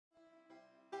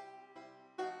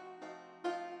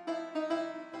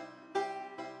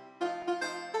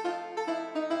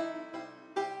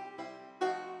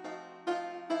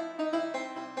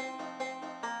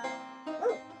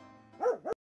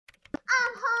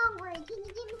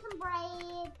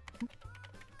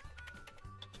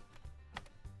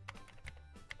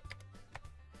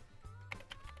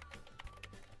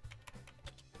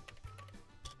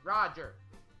Rodger!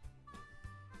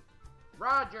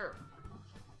 Rodger!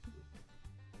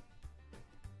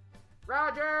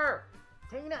 Rodger!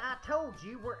 Tina, I told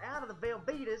you we're out of the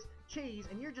Velveeta's cheese,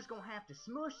 and you're just gonna have to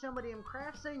smush some of them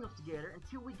Kraft singles together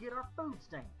until we get our food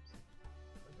stamps.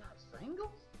 We got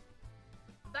singles?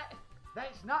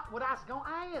 That's not what I was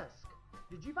gonna ask.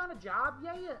 Did you find a job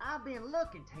yet? I've been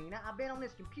looking, Tina. I've been on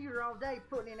this computer all day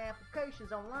putting in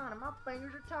applications online, and my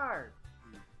fingers are tired.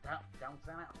 Don't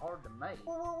sound that hard to me.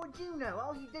 Well, what would you know?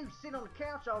 All you do is sit on the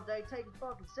couch all day taking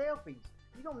fucking selfies.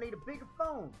 You're gonna need a bigger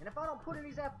phone. And if I don't put in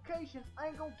these applications, I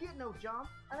ain't gonna get no job.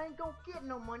 And I ain't gonna get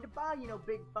no money to buy you no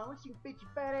big phone so you can fit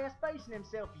your fat ass face in them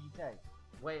selfies you take.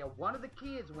 Well, one of the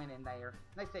kids went in there,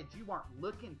 and they said you weren't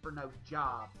looking for no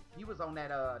job. You was on that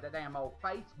damn old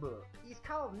Facebook. It's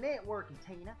called networking,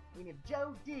 Tina. And if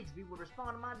Joe Digsby would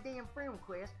respond to my damn friend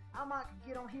request, I might could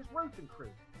get on his roofing crew.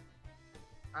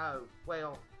 Oh,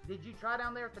 well, did you try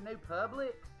down there at the new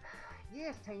Publix?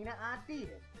 Yes, Tina, I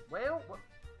did. Well,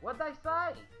 what'd they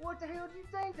say? What the hell do you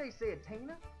think they said,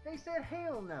 Tina? They said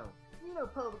hell no. You know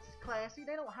Publix is classy.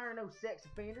 They don't hire no sex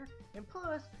offenders. And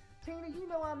plus, Tina, you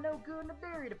know I'm no good in the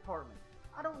dairy department.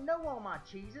 I don't know all my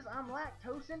cheeses. I'm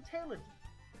lactose intelligent.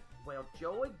 Well,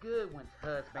 Joy Goodwin's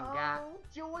husband got... Oh,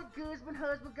 Joy Goodwin's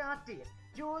husband got this.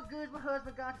 Joy Goodwin's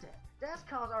husband got that. That's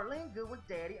cause Arlene Goodwin's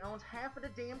daddy owns half of the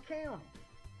damn county.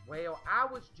 Well, I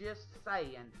was just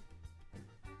saying...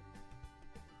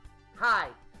 Hi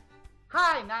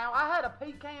now, I had a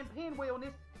pecan pinwheel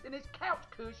in this couch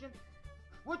cushion.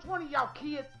 Which one of y'all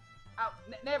kids... Oh,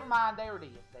 never mind, there it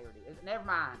is. Never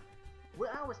mind.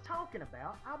 Well, I was talking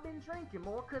about, I've been drinking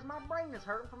more because my brain is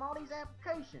hurting from all these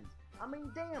applications. I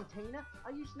mean, damn, Tina,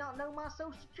 I used to not know my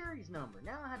social security's number.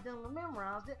 Now I had done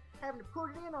memorized it, having to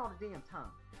put it in all the damn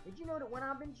time. Did you know that when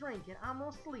I've been drinking, I'm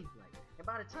gonna sleep late? And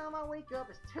by the time I wake up,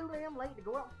 it's too damn late to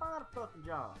go out and find a fucking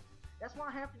job. That's why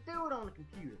I have to do it on the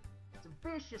computer. It's a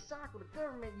vicious cycle the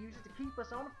government uses to keep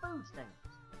us on the food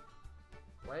stamps.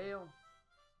 Well,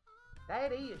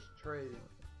 that is true.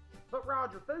 But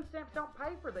Rodger, food stamps don't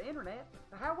pay for the internet.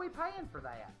 So how are we paying for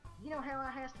that? You know how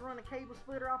I has to run a cable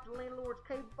splitter off the landlord's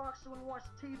cable box so we can watch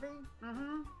the TV?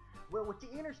 Mm-hmm. Well, with the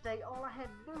interstate, all I had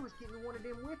to do was get me one of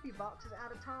them Wi-Fi boxes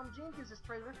out of Tom Jenkins'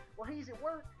 trailer while he's at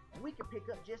work, and we could pick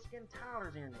up Jessica and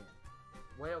Tyler's internet.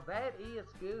 Well, that is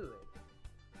good.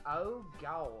 Oh,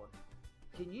 God.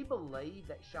 Can you believe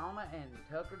that Shauna and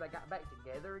Tucker, they got back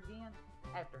together again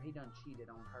after he done cheated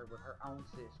on her with her own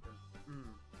sister?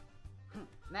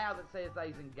 Now that says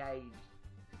they's engaged.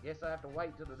 Guess I have to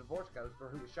wait till the divorce goes for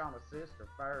who was Shauna's sister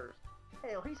first.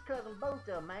 Hell, he's cousin both of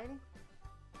them, ain't he?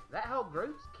 That whole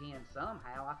group's kin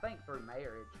somehow, I think through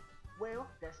marriage. Well,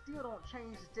 that still don't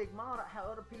change the stigmata how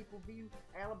other people view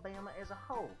Alabama as a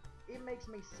whole. It makes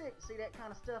me sick to see that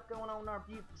kind of stuff going on in our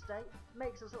beautiful state. It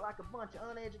makes us look like a bunch of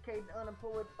uneducated,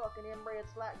 unemployed, fucking inbred,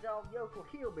 slack-jawed, yokel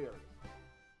hillbillies.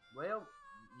 Well,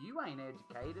 you ain't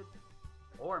educated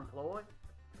or employed.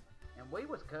 And we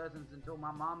was cousins until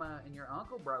my mama and your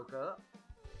uncle broke up.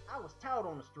 I was taught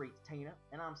on the streets, Tina,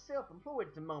 and I'm self-employed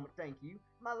at the moment, thank you.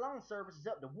 My lawn service is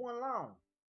up to one lawn.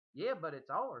 Yeah, but it's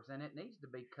ours, and it needs to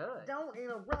be cut. Don't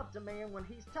interrupt a man when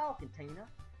he's talking, Tina.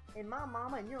 And my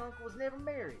mama and your uncle was never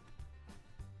married.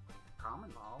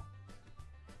 Common law.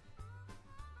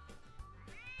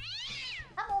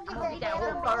 I'm gonna get that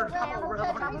whole bird. I'm gonna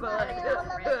rub on his butt.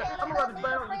 I'm gonna rub his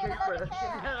butt on the toothbrush.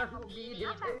 I'm gonna get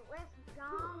him too.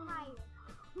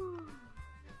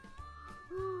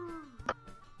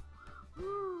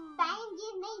 Bang,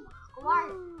 give me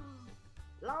squirt.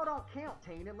 Law don't count,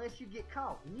 Tina, unless you get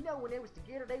caught. And you know when they was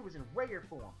together, they was in rare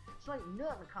form. So ain't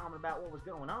nothing common about what was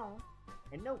going on.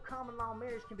 And no common law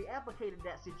marriage can be applicated to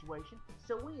that situation.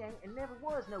 So we ain't and never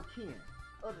was no kin.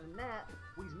 Other than that,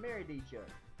 we's married to each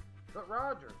other. But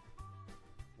Rodger,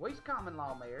 we's common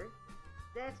law married.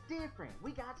 That's different.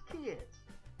 We got kids.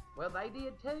 Well, they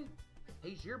did too.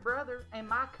 He's your brother and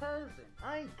my cousin.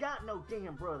 I ain't got no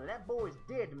damn brother. That boy's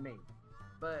dead to me.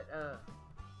 But,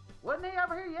 wasn't he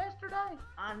over here yesterday?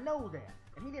 I know that.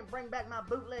 And he didn't bring back my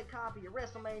bootleg copy of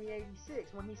WrestleMania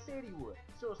 86 when he said he would.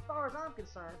 So as far as I'm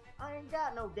concerned, I ain't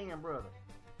got no damn brother.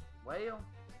 Well,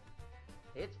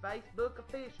 it's Facebook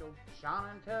official.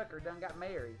 Shauna and Tucker done got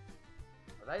married.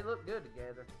 Well, they look good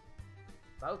together.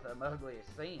 Both of them ugly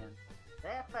as sin.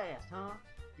 That fast, huh?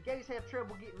 The gays have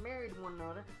trouble getting married to one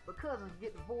another, but cousins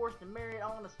get divorced and married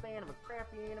all in the span of a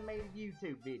crappy animated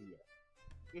YouTube video.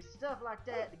 It's stuff like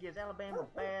that that gives Alabama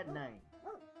a bad name.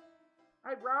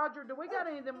 Hey, Rodger, do we got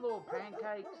any of them little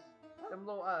pancakes? Them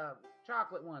little,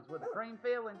 chocolate ones with a cream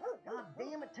filling? God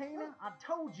damn it, Tina. I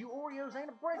told you Oreos ain't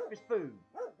a breakfast food.